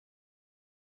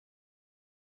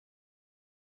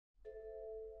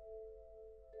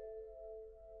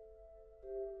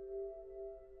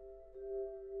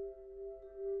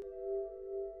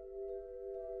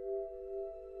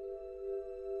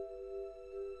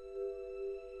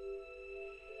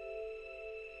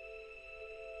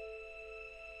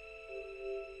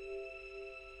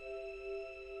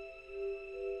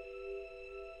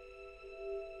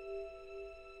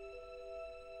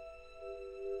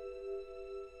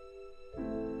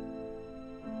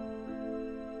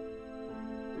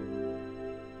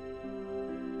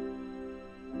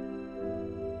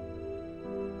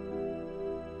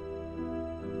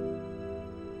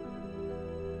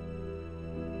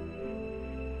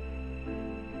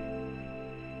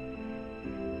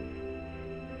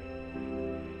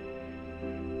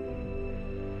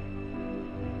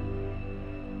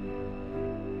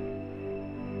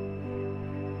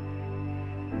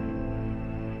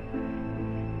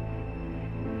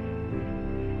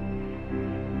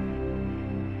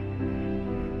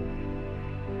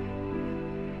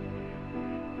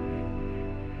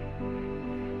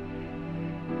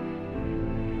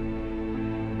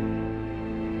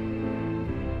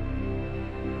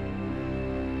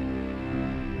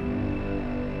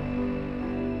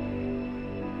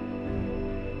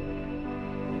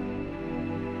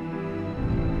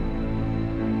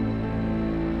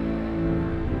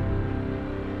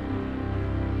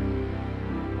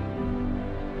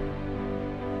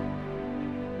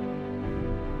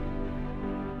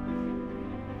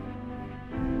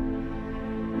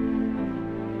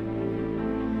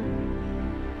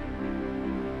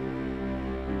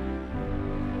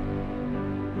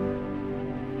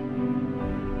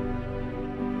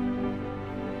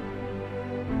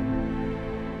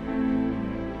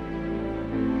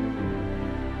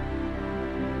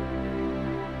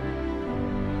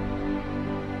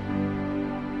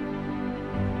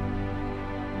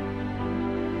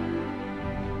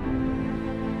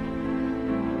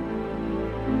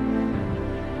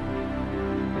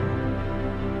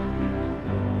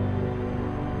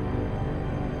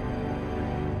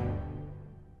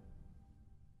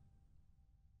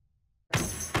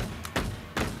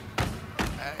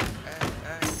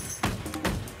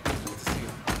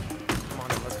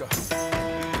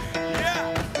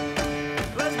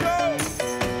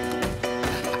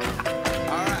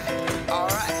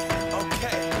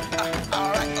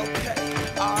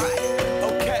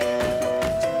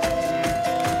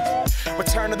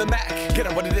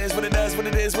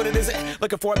what it is, what it isn't.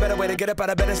 Looking for a better way to get up out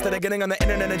of bed instead of getting on the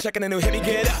internet and checking a new hit. Me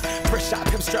get up, first shot,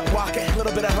 pimp strut walking. A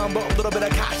little bit of humble, a little bit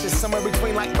of cautious. Somewhere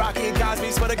between like Rocky and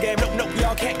Cosby's for the game. Nope, nope,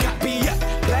 y'all can't copy yet.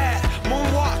 Bad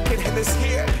moonwalking, and this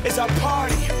here is our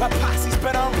party. My posse's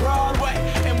been on Broadway,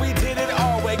 and we did it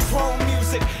all way. Chrome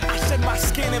music, I shed my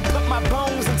skin and put my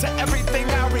bones into everything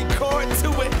I record to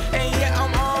it. And yeah,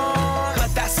 I'm on.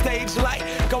 Let that stage light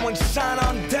go and shine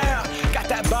on down. Got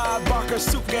that Bob Barker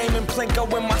suit game and Plinko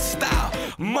in my style.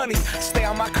 Money, stay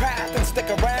on my craft and stick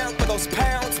around for those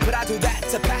pounds. But I do that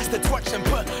to pass the torch and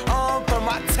put on for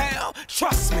my town.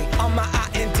 Trust me, on my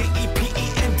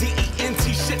INDEPENDENT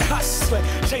shit hustling.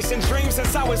 Chasing dreams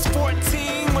since I was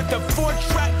 14 with the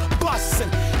 4-track bustin'.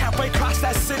 Halfway across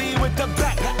that city with the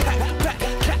back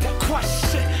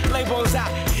crush shit. Labels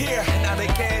out here, now they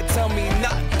can't tell me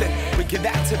nothing. We give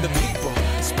that to the people,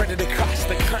 spread it across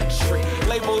the country.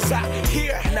 Labels out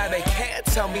here, now they can't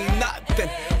tell me nothing.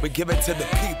 We give it to the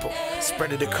people,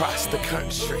 spread it across the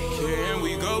country. Can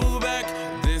we go back?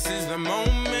 This is the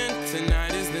moment,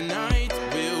 tonight is the night.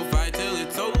 We'll fight till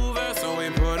it's over, so we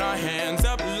put our hands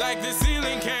up like the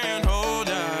ceiling can't hold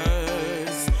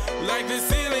us. Like the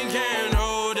ceiling can't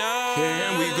hold us.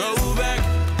 Can we go back?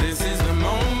 This is the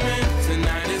moment,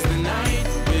 tonight is the night.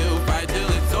 We'll fight till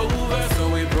it's over, so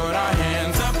we put our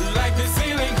hands up like the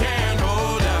ceiling can't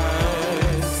hold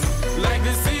us. Like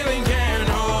the ceiling can't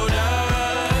hold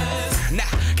us.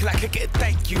 Nah, can I kick it?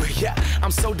 Thank you, yeah,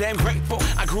 I'm so damn grateful.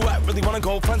 I grew up really wanna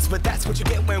go fronts, but that's what you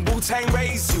get when Wu-Tang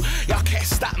raised you. Y'all can't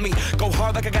stop me, go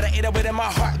hard like I got an 808 in my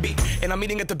heartbeat. And I'm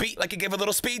eating at the beat like it gave a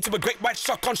little speed to a great white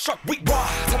shark on shark week. Raw,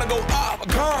 time to go off,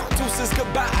 gone, deuces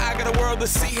goodbye. I got a world to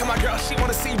see, and my girl, she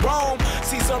wanna see Rome.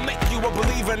 Caesar make you a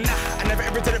believer, nah, I never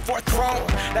ever did it for a throne.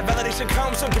 That validation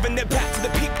comes from giving it back to the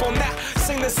people. Now,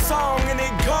 sing this song and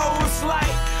it goes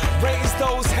like, raise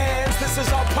those hands, this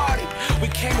is our party. We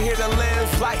came here to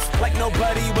live life like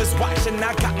nobody was watching.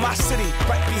 I got my city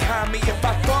right behind me. If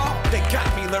I fall, they got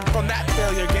me. Learn from that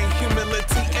failure, gain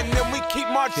humility, and then we keep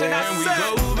marching. Can we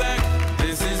go back?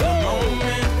 This is the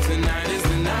moment, tonight is the